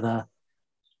further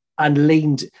and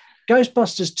leaned.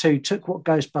 Ghostbusters 2 took what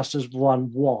Ghostbusters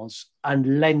 1 was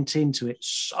and lent into it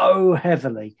so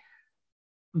heavily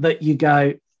that you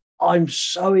go, I'm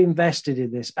so invested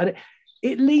in this. And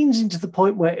it leans into the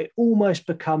point where it almost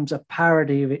becomes a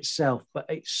parody of itself, but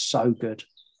it's so good.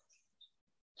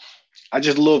 I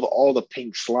just love all the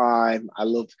pink slime. I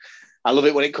love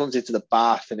it when it comes into the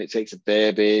bath and it takes a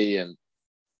baby and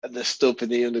the stuff in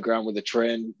the underground with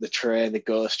the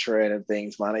ghost train and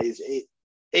things, man.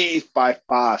 It is by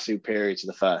far superior to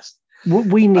the first.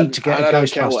 We need to get a Ghostbusters on. I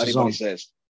don't care what anybody says.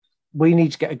 We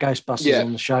need to get a Ghostbusters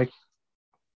on the show.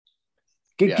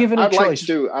 Given a choice,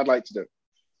 I'd like to do.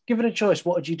 Given a choice,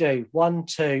 what would you do? 1,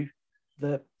 2,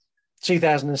 the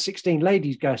 2016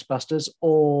 Ladies Ghostbusters,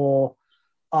 or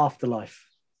Afterlife?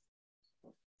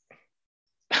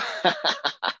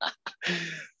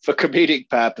 For comedic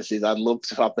purposes, I'd love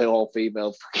to have the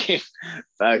all-female fucking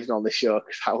version on the show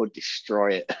because I would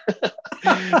destroy it.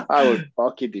 I would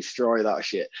fucking destroy that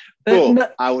shit.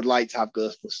 But I would like to have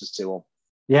Ghostbusters 2 on.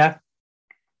 Yeah.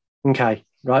 Okay.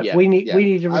 Right. Yeah, we need a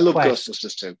request. I love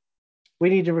Ghostbusters 2. We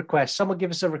need a request. Someone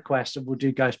give us a request and we'll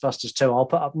do Ghostbusters 2. I'll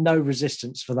put up no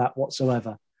resistance for that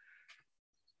whatsoever.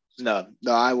 No,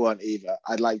 I won't either.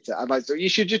 I'd like to. You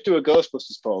should just do a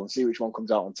Ghostbusters poll and see which one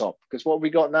comes out on top. Because what we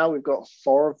got now, we've got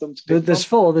 4 of them to pick. There's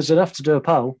 4. There's enough to do a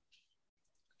poll.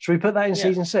 Should we put that in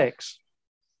season 6?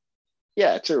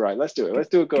 Yeah, too right. Let's do it. Let's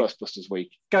do a Ghostbusters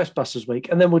week. Ghostbusters week,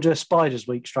 and then we'll do a Spiders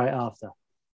week straight after.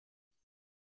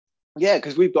 Yeah,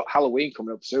 because we've got Halloween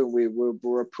coming up soon.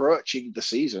 We're approaching the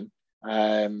season.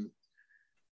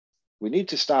 We need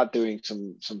to start doing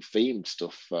some themed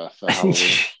stuff for Halloween.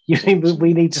 You mean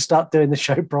we need to start doing the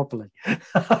show properly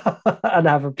and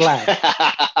have a plan?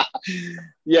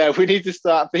 Yeah, we need to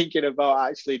start thinking about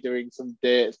actually doing some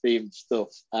date themed stuff.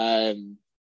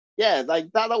 Yeah,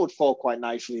 like that would fall quite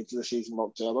nicely into the season of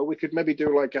October. We could maybe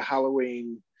do like a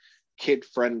Halloween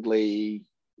kid-friendly.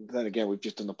 Then again, we've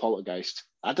just done the Poltergeist.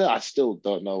 I still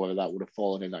don't know whether that would have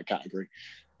fallen in that category.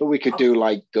 But we could do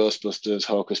like Ghostbusters,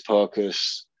 Hocus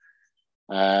Pocus,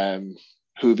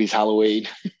 Hoobie's Halloween.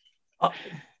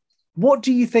 What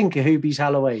do you think of Hoobie's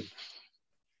Halloween?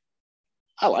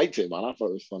 I liked it, man. I thought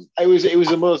it was fun. It was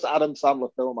the most Adam Sandler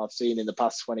film I've seen in the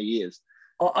past 20 years.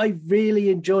 I really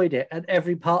enjoyed it, and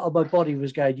every part of my body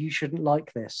was going, "You shouldn't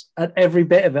like this," and every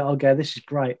bit of it, I'll go, "This is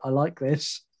great. I like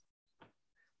this."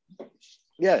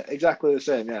 Yeah, exactly the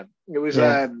same. Yeah, it was.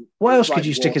 Yeah. What it else was could like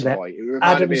you stick in there? Waterboy. It reminded me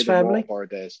Adam's of the Family. Waterboy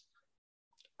days.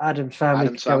 Adam's Family.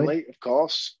 Adam's Family, of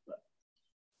course.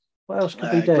 What else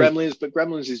could we do? Gremlins, but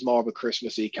Gremlins is more of a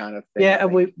Christmassy kind of thing. Yeah,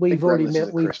 and we've already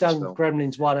we've done film.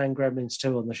 Gremlins 1 and Gremlins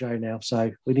 2 on the show now,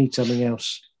 so we need something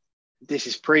else. This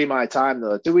is pre my time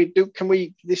though. Can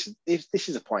we this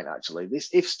is a point actually.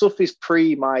 If stuff is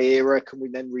pre my era, can we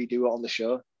then redo it on the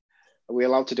show? Are we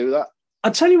allowed to do that?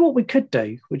 I'll tell you what we could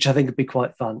do, which I think would be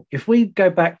quite fun. If we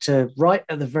go back to right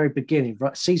at the very beginning,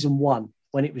 right, season 1,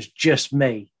 when it was just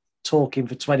me talking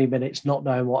for 20 minutes, not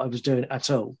knowing what I was doing at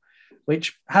all,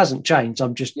 which hasn't changed.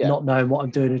 I'm just not knowing what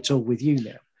I'm doing at all with you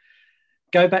now.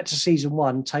 Go back to season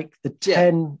 1, take the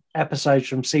 10 episodes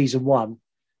from season 1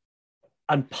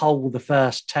 and poll the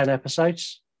first 10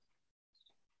 episodes.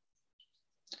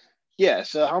 Yeah,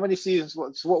 so how many seasons?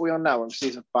 What are we on now? We're on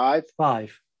season 5?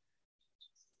 5.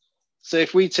 So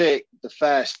if we take the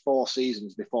first 4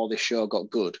 seasons before this show got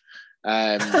good,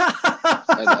 and do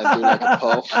like a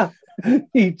poll,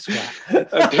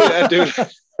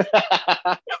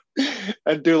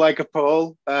 and do like a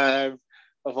poll of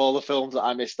all the films that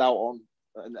I missed out on,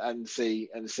 and see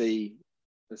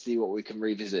what we can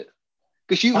revisit.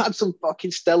 Because you've had some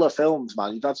fucking stellar films,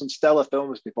 man. You've had some stellar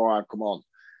films before I've come on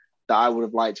that I would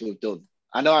have liked to have done.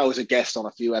 I know I was a guest on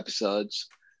a few episodes.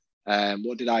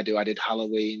 What did I do? I did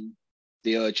Halloween,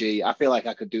 the OG. I feel like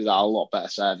I could do that a lot better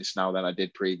service now than I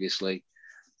did previously.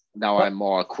 Now I'm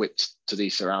more equipped to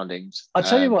these surroundings. I'll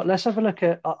tell you what, let's have a look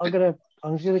at, I'm gonna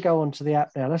go onto the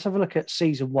app now. Let's have a look at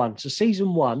season 1. So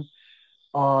season 1,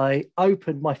 I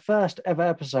opened, my first ever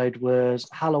episode was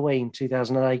Halloween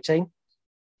 2018.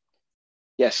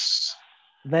 Yes.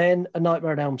 Then A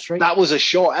Nightmare on Elm Street. That was a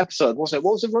short episode, wasn't it?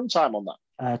 What was the runtime on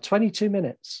that? 22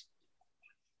 minutes.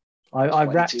 I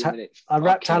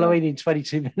wrapped Halloween in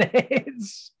 22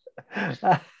 minutes.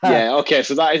 Yeah, okay,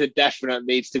 so that is a definite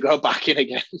needs to go back in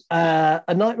again.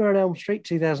 A Nightmare on Elm Street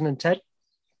 2010.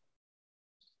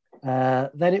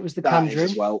 Then it was The Conjuring.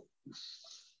 As well.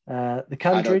 The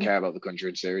Conjuring. I don't care about the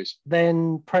Conjuring series.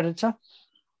 Then Predator.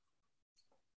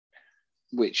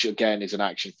 Which, again, is an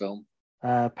action film.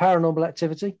 Paranormal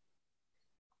Activity.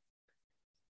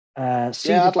 I'd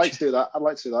like to do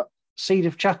that. Seed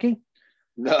of Chucky.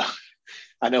 No,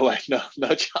 I know where.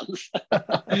 No chance.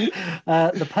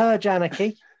 The Purge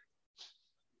Anarchy.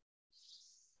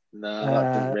 No,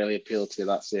 that doesn't really appeal to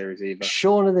that series either.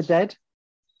 Shaun of the Dead.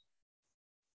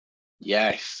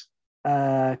 Yes.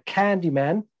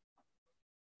 Candyman.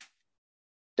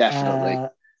 Definitely.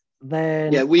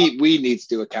 Then we need to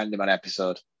do a Candyman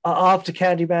episode. After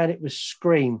Candyman, it was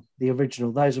Scream, the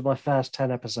original. Those are my first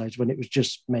 10 episodes when it was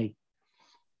just me.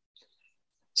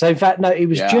 So in fact, no, it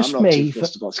was just me.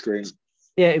 About Scream.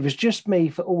 Yeah, it was just me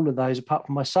for all of those, apart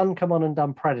from my son come on and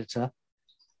done Predator,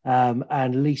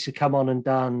 and Lisa come on and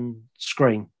done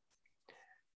Scream.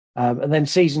 And then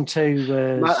season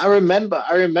 2 was. I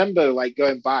remember like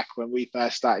going back when we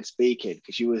first started speaking,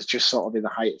 because you was just sort of in the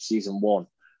height of season 1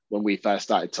 when we first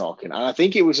started talking, and I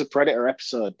think it was a Predator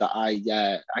episode that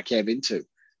I came into.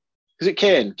 Was it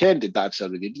Kane? Kane did that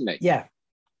episode with you, didn't he? Yeah.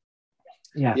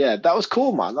 Yeah, that was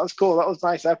cool, man. That was cool. That was a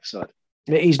nice episode.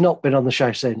 He's not been on the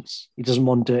show since. He doesn't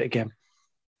want to do it again.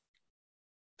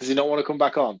 Does he not want to come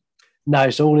back on? No,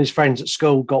 so all his friends at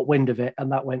school got wind of it,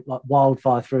 and that went like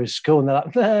wildfire through his school, and they're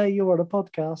like, "Hey, you're on a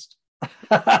podcast."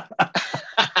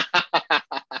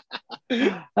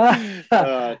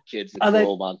 Kids are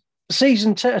cool, man.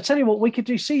 Season 2, I tell you what, we could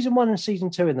do season 1 and season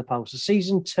 2 in the poll. So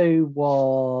season 2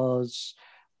 was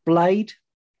Blade,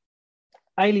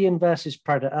 Alien versus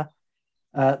Predator,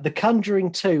 The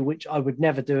Conjuring 2, which I would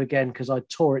never do again because I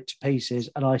tore it to pieces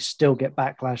and I still get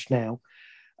backlash now.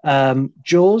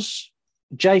 Jaws,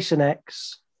 Jason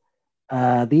X,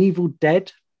 The Evil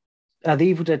Dead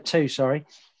 2, sorry.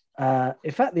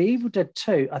 In fact, The Evil Dead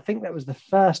 2, I think that was the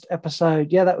first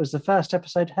episode. Yeah, that was the first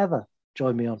episode Heather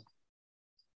joined me on.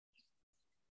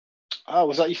 Oh,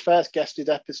 was that your first guested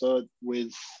episode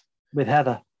with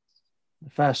Heather? The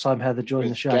first time Heather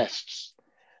joined the show. Guests?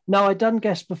 No, I'd done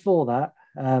guests before that,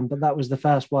 but that was the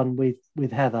first one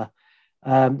with Heather.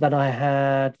 Then I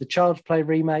had the Child's Play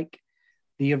remake,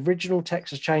 the original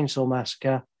Texas Chainsaw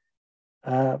Massacre,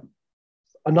 A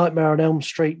Nightmare on Elm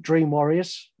Street, Dream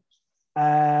Warriors,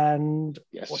 and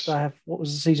what did I have? What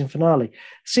was the season finale?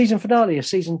 Season finale of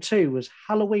season 2 was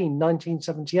Halloween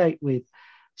 1978 with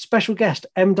special guest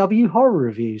MW Horror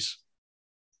Reviews.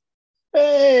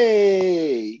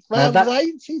 Hey, man, was I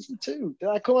in season 2? Did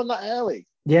I come on that early?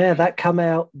 Yeah, that come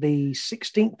out the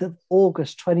 16th of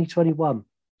August, 2021.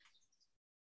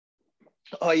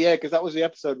 Oh, yeah, because that was the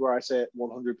episode where I say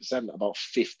 100% about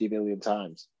 50 million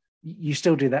times. You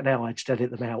still do that now. I just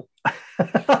edit them out.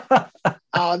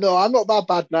 Oh, no, I'm not that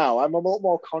bad now. I'm a lot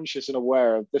more conscious and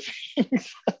aware of the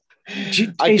things.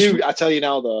 I tell you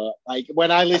now, though, like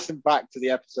when I listen back to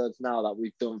the episodes now that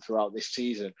we've done throughout this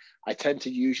season, I tend to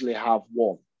usually have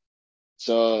one.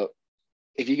 So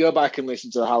if you go back and listen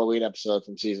to the Halloween episode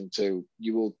from season 2,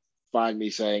 you will find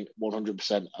me saying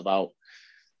 100% about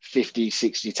 50,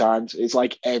 60 times. It's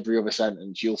like every other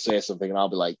sentence you'll say something and I'll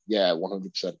be like, yeah,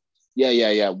 100%. Yeah,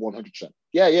 100%.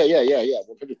 Yeah,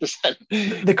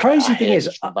 100%. The crazy thing is,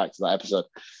 back to that episode.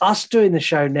 Us doing the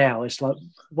show now, it's like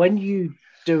when you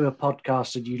do a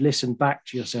podcast and you listen back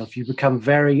to yourself, you become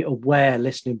very aware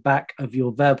listening back of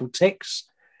your verbal tics.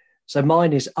 So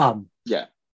mine is Yeah.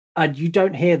 And you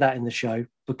don't hear that in the show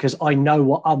because I know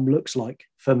what looks like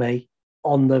for me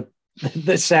on the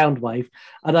sound wave.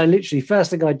 And I literally,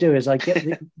 first thing I do is I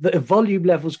get the volume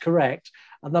levels correct.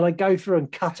 And then I go through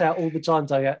and cut out all the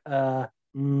times I go,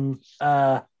 and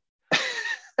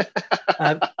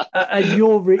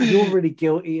you're really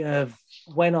guilty of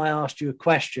when I asked you a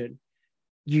question,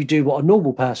 you do what a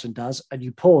normal person does and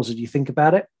you pause and you think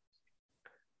about it.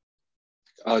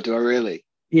 Oh, do I really?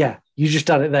 Yeah, you just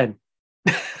done it then.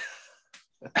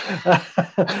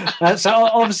 So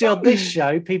obviously on this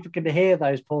show, people can hear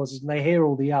those pauses and they hear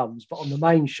all the ums, but on the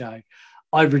main show,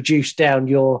 I reduce down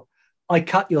I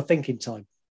cut your thinking time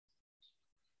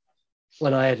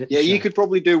when I edit. Yeah, you could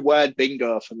probably do word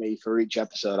bingo for me for each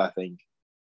episode, I think.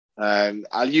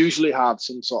 I'll usually have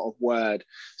some sort of word.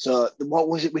 So what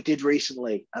was it we did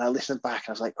recently? And I listened back, and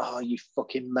I was like, oh, you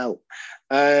fucking melt.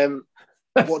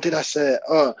 What did I say?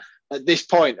 Oh, at this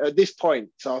point.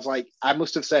 So I was like, I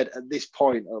must have said at this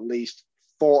point at least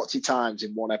 40 times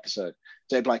in one episode.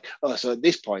 So it'd be like, oh, so at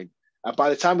this point, and by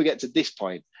the time we get to this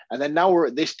point, and then now we're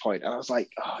at this point, and I was like,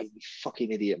 oh, you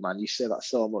fucking idiot, man. You say that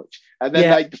so much. And then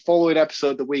like the following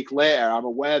episode, the week later, I'm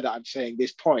aware that I'm saying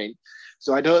this point.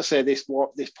 So I don't say this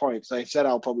point. So instead,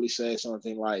 I'll probably say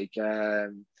something like, I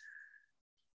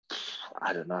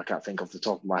don't know. I can't think off the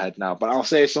top of my head now, but I'll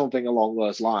say something along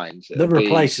those lines. That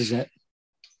replaces it.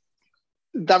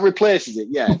 That replaces it,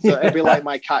 yeah. So it'd be like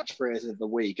my catchphrase of the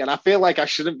week. And I feel like I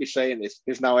shouldn't be saying this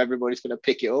because now everybody's going to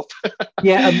pick it up.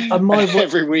 Yeah,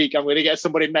 every week I'm going to get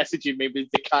somebody messaging me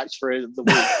with the catchphrase of the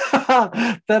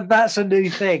week. That's a new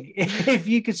thing. If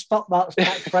you could spot Mark's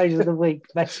catchphrase of the week,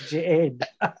 message it in.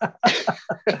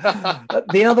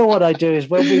 The other one I do is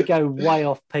when we go way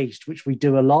off piste, which we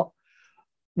do a lot,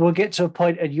 we'll get to a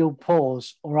point and you'll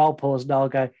pause or I'll pause and I'll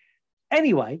go,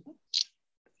 anyway,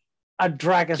 and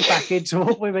drag us back into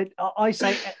what we meant. I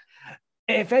say,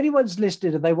 if anyone's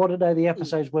listening and they want to know the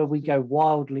episodes where we go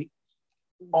wildly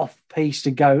off piste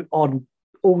and go on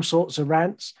all sorts of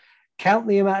rants, count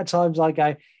the amount of times I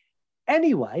go,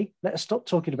 anyway, let's stop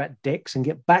talking about dicks and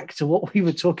get back to what we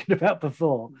were talking about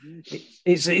before.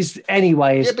 It's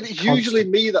anyway. Yeah, but it's usually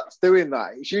me that's doing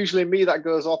that. It's usually me that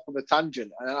goes off on a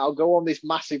tangent and I'll go on this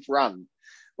massive rant.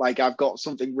 Like I've got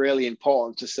something really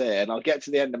important to say and I'll get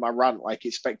to the end of my rant like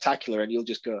it's spectacular and you'll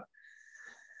just go,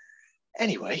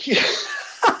 anyway.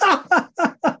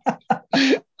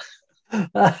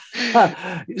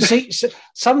 See,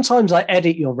 sometimes I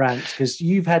edit your rants because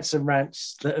you've had some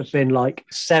rants that have been like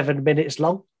 7 minutes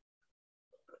long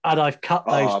and I've cut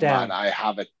those down. Man, I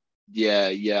have it. Yeah,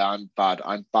 I'm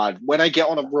bad. When I get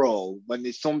on a roll, when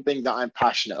there's something that I'm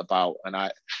passionate about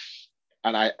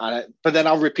but then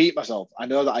I'll repeat myself. I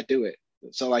know that I do it.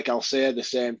 So like I'll say the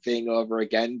same thing over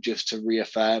again just to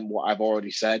reaffirm what I've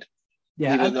already said.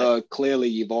 Yeah, even though clearly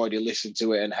you've already listened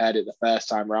to it and heard it the first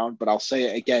time round, but I'll say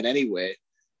it again anyway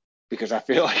because I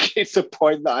feel like it's a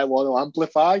point that I want to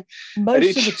amplify.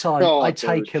 Most of the time, I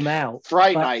take them out.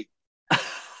 Fright night.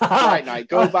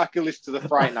 Go back and listen to the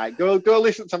Fright Night. Go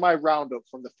listen to my roundup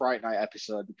from the Fright Night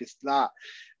episode because that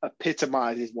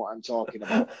epitomizes what I'm talking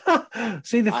about.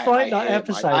 See, the Fright Night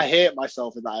episode. I hate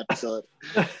myself in that episode.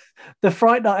 The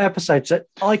Fright Night episode. So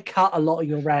I cut a lot of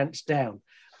your rants down.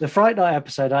 The Fright Night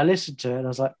episode, I listened to it and I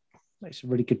was like, makes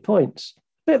some really good points.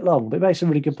 A bit long, but it makes some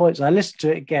really good points. And I listened to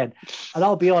it again. And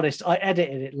I'll be honest, I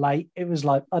edited it late. It was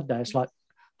like, I don't know, it's like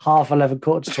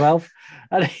 11:30, 12.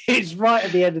 And it's right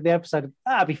at the end of the episode.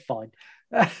 That'll be fine.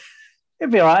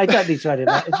 It'll be all right. I don't need to edit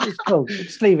that. It's cool.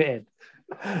 Just leave it in.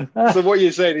 So what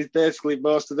you're saying is basically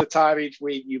most of the time each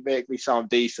week you make me sound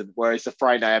decent, whereas the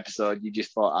Friday episode you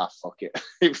just thought, fuck it.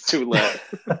 It was too late.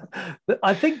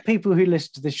 I think people who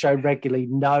listen to this show regularly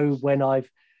know when I've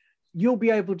you'll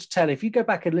be able to tell if you go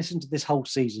back and listen to this whole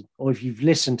season, or if you've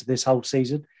listened to this whole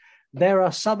season, there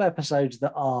are some episodes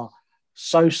that are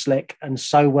so slick and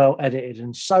so well edited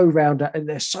and so round and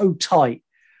they're so tight.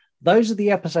 Those are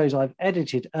the episodes I've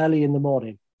edited early in the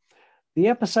morning. The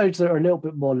episodes that are a little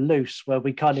bit more loose, where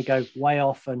we kind of go way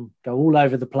off and go all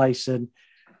over the place and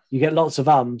you get lots of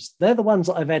ums, they're the ones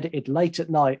that I've edited late at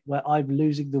night where I'm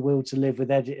losing the will to live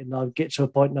with editing. I get to a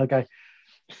point and I go,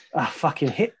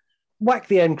 fucking whack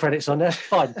the end credits on there.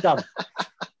 Fine, done.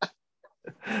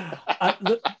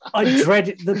 I dread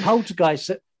it. The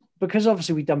Poltergeist, because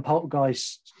obviously we've done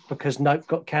Poltergeist because Nope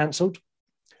got cancelled.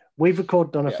 We've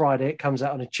recorded on a Friday. It comes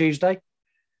out on a Tuesday.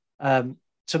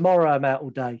 Tomorrow I'm out all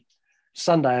day.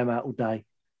 Sunday I'm out all day.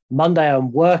 Monday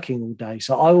I'm working all day.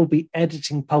 So I will be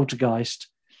editing Poltergeist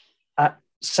at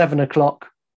 7:00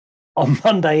 on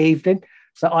Monday evening.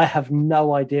 So I have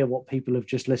no idea what people have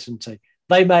just listened to.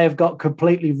 They may have got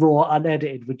completely raw,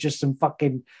 unedited with just some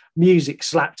fucking music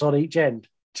slapped on each end.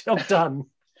 Job done.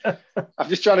 I'm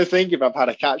just trying to think if I've had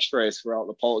a catchphrase throughout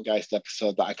the Poltergeist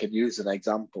episode that I could use as an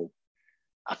example.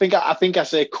 I think I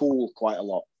say cool quite a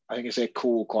lot.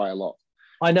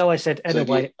 I know I said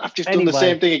anyway. So I've just done the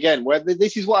same thing again. Where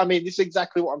this is what I mean. This is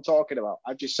exactly what I'm talking about.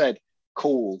 I've just said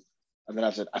cool, and then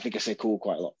I've said I think I say cool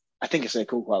quite a lot.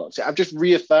 So I've just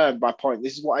reaffirmed my point.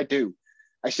 This is what I do.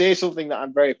 I say something that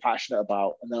I'm very passionate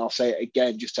about, and then I'll say it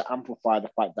again just to amplify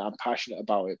the fact that I'm passionate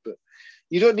about it. But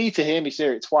you don't need to hear me say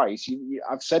it twice.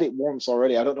 I've said it once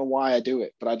already. I don't know why I do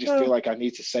it, but I just feel like I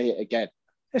need to say it again.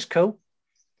 It's cool.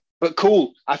 But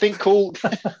cool. I think cool.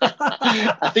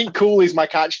 I think cool is my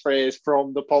catchphrase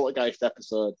from the Poltergeist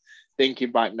episode,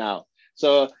 thinking back now.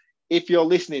 So if you're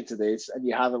listening to this and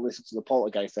you haven't listened to the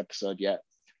Poltergeist episode yet,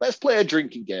 let's play a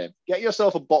drinking game. Get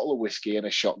yourself a bottle of whiskey and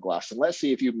a shot glass, and let's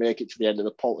see if you make it to the end of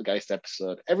the Poltergeist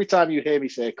episode. Every time you hear me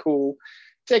say cool,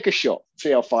 take a shot. See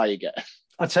how far you get.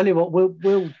 I tell you what,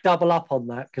 we'll double up on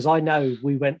that, because I know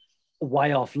we went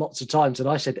way off lots of times, and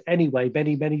I said anyway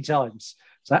many, many times.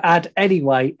 So add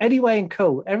anyway and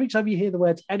cool. Every time you hear the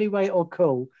words anyway or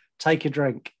cool, take a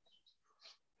drink.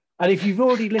 And if you've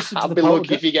already listened to I'll be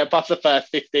lucky if you get past the first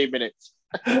 15 minutes.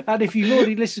 And if you've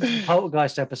already listened to the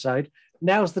Poltergeist episode,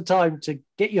 now's the time to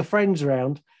get your friends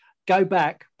around, go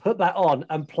back, put that on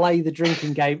and play the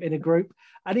drinking game in a group.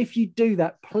 And if you do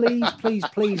that, please, please,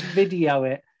 please video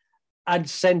it and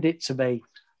send it to me,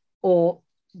 or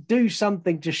do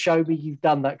something to show me you've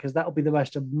done that, because that'll be the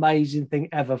most amazing thing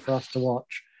ever for us to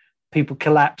watch. People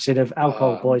collapsing of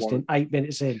alcohol poisoning 8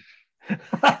 minutes in.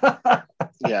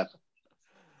 Yeah.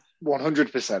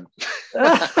 100%.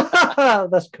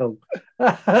 That's cool.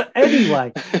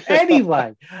 Anyway,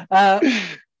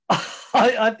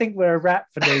 I think we're a wrap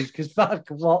for news, because fuck,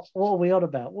 what are we on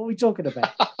about? What are we talking about?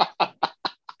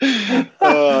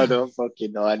 I don't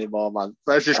fucking know anymore, man.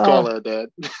 Let's just call it a day.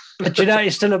 But you know,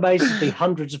 it still amazes me.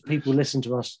 Hundreds of people listen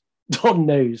to us on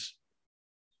news.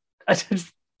 I said,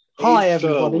 hi,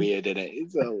 everybody. So weird, isn't it?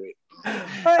 It's so weird.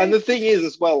 And the thing is,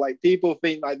 as well, like, people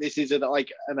think like this isn't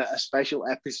like a special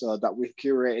episode that we've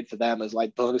curated for them as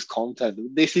like bonus content.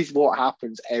 This is what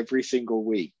happens every single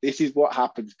week. This is what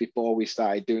happens before we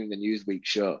started doing the Newsweek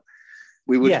show.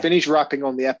 We would finish wrapping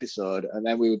on the episode, and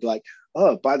then we would be like,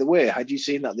 oh, by the way, had you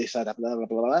seen that this had blah, blah,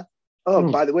 blah, blah?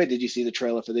 Oh, by the way, did you see the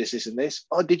trailer for this, and this?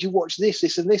 Oh, did you watch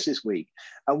this, and this week?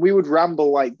 And we would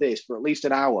ramble like this for at least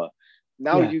an hour.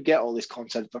 Now you get all this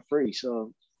content for free.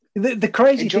 So the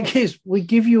crazy thing is, we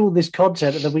give you all this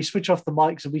content, and then we switch off the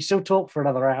mics, and we still talk for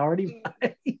another hour anyway.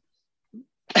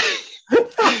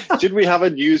 Should we have a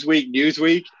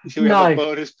Newsweek? Should we have a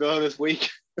bonus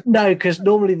week? No, because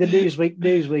normally the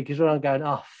Newsweek is when I'm going,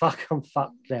 oh, fuck, I'm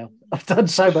fucked now. I've done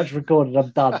so much recording,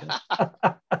 I'm done.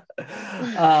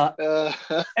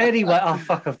 Anyway, oh,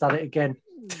 fuck, I've done it again.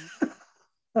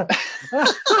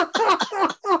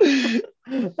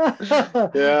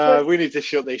 Yeah, we need to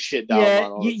shut this shit down. Yeah,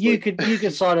 man, you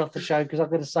can sign off the show, because I'm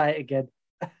going to say it again.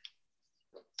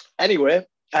 Anyway,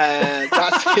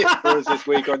 that's it for us this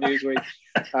week on Newsweek.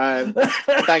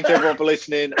 Thanks everyone for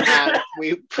listening. And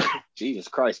Jesus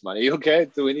Christ, man, are you okay?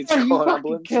 Do we need to call an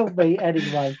ambulance? Killed me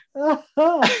anyway. That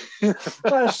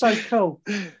was so cool.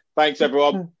 Thanks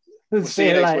everyone. We'll see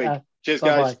you next week. Cheers,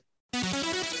 guys.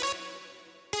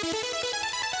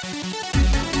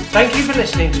 Thank you for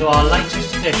listening to our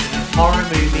latest edition of Horror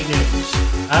Movie News.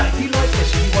 If you like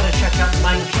this and you want to check out the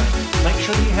main show, make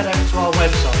sure you head over to our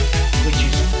website, which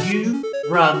is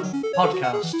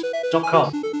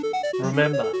yourunpodcast.com.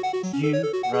 Remember, you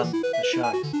run the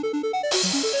show.